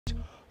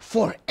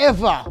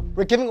forever.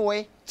 We're giving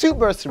away 2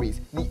 bursaries,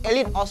 the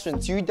Elliot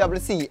Osrin to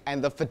UWC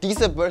and the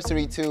Fadisa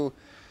Bursary to,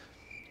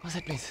 what's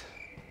that place?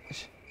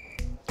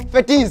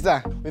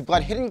 Fadisa. We've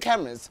got hidden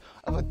cameras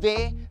over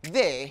there,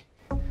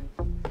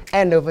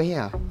 and over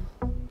here.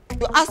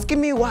 You're asking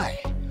me why?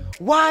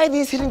 Why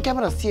these hidden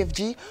cameras,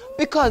 TFG?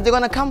 Because they're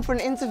gonna come for an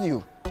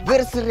interview.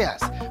 Very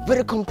serious,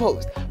 very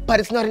composed, but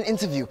it's not an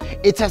interview.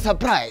 It's a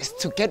surprise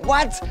to get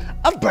what?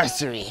 A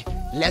bursary.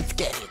 Let's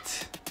get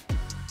it.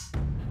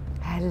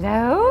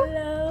 Hello?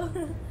 Hello.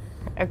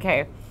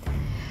 Okay,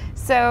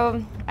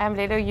 so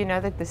Lwando, you know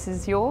that this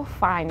is your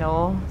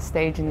final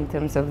stage in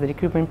terms of the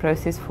recruitment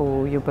process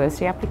for your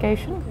bursary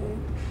application. Okay.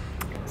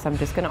 So I'm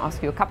just going to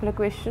ask you a couple of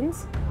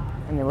questions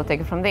and then we'll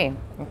take it from there.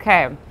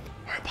 Okay.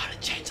 We're about to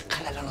change the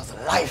Kalala's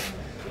life.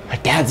 My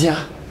dad's here.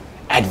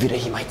 Advita,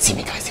 he might see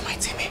me, guys, he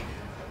might see me.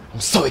 I'm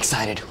so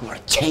excited. We're going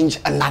to change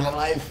another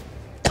life.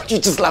 Don't you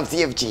just love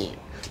TFG?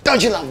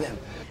 Don't you love them?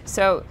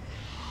 So,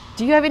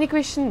 do you have any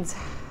questions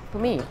for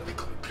me?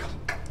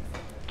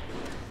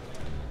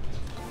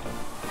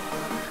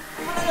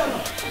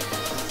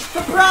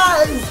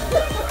 Surprise!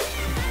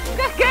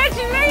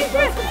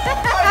 Congratulations!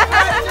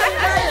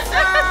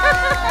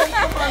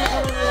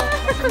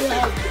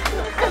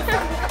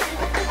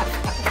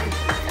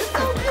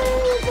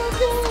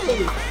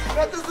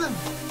 This is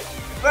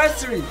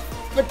bursary,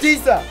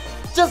 Fadisa,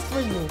 just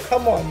for you.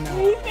 Come on now.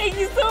 Thank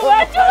you so much. Oh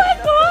my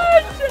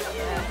gosh.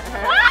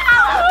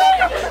 Wow.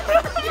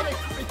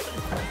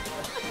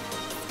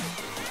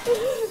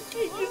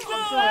 Thank you so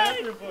much.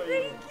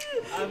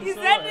 Thank you. Is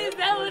that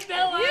what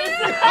that was?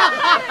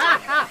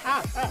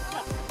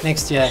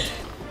 Next year,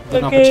 you've got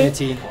an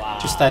opportunity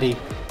to study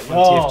from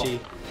TFG.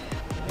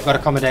 You've got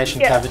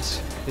accommodation covered,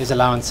 there's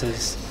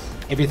allowances,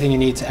 everything you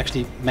need to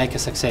actually make a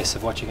success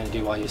of what you're going to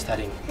do while you're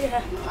studying. Yeah. I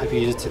hope you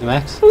use it to the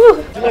max. Do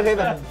me a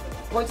favor.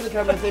 Point to the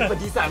camera and say,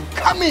 Fadisa, I'm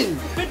coming!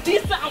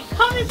 Fadisa, I'm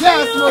coming for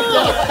Yes, you!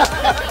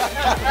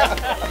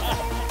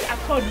 I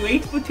can't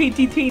wait for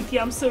 2020.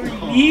 I'm so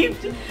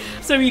relieved.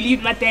 So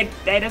relieved my dad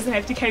doesn't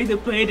have to carry the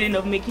burden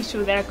of making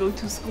sure that I go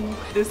to school.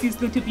 This is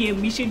going to be a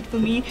mission for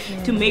me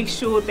to make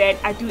sure that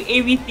I do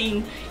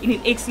everything in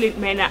an excellent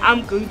manner.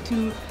 I'm going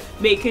to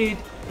make it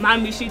my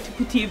mission to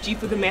put TFG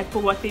for the map for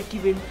what they've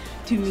given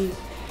to me.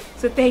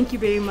 So thank you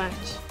very much.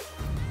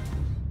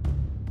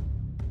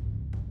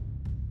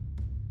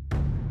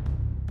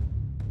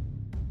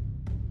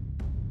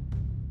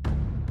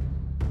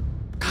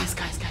 Guys,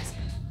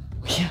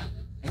 we're here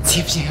at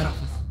TFG head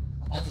office.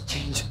 About to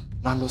change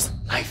Lwando's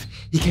life.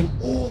 He came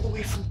all the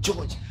way from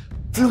George,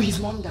 flew his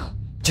mom down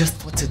just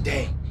for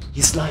today.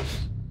 His life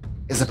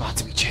is about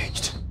to be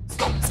changed.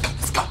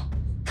 Let's go.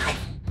 Hi,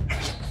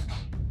 hurry up.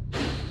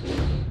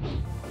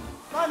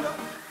 Lwando,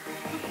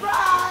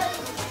 surprise!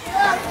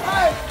 Yes,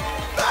 hi!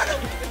 Lwando!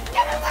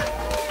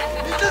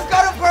 You just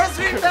got a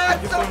bursary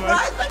back!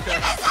 Surprise!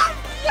 Yes!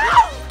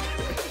 Yes!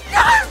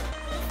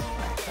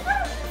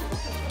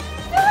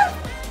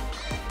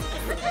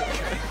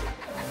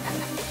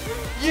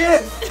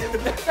 Yes!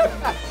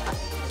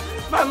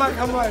 Mama,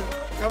 come on.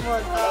 Come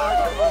on.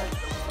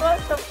 What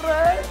a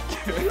surprise!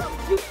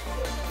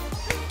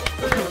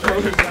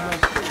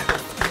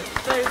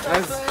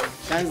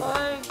 Guys,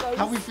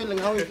 how are we feeling?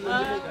 Give me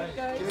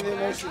the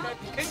emotion.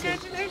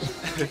 Congratulations!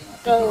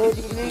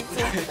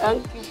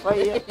 Thank you for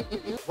you.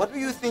 What were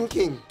you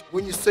thinking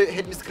when you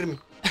heard me screaming?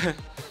 I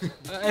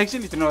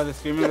actually didn't know what the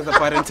screaming was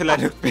about until I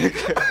looked back.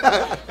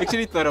 I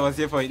actually thought I was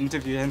here for an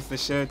interview, hence the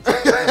shirt,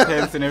 the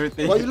pants and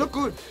everything. Well, you look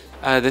good.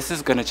 This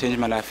is going to change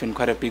my life in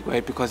quite a big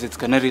way because it's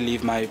going to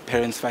relieve my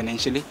parents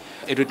financially.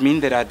 It would mean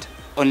that I'd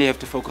only have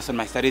to focus on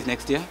my studies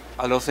next year.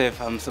 I'll also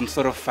have some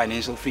sort of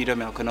financial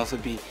freedom. I can also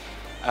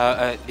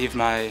live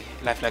my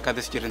life like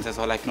other students as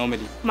well, like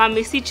normally. My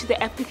message to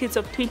the applicants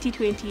of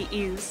 2020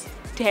 is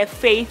to have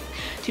faith,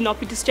 to not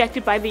be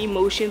distracted by the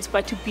emotions,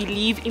 but to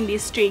believe in their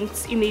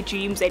strengths, in their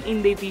dreams and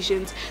in their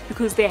visions,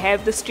 because they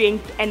have the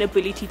strength and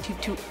ability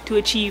to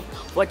achieve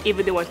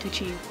whatever they want to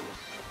achieve.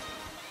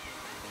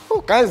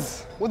 Oh,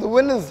 guys, we're the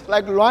winners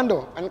like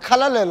Lwando and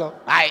Kalalelo.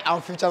 Aye,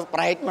 our future's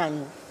bright,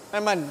 man. Hey,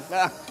 man.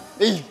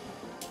 Hey,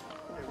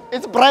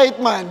 it's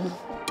bright, man.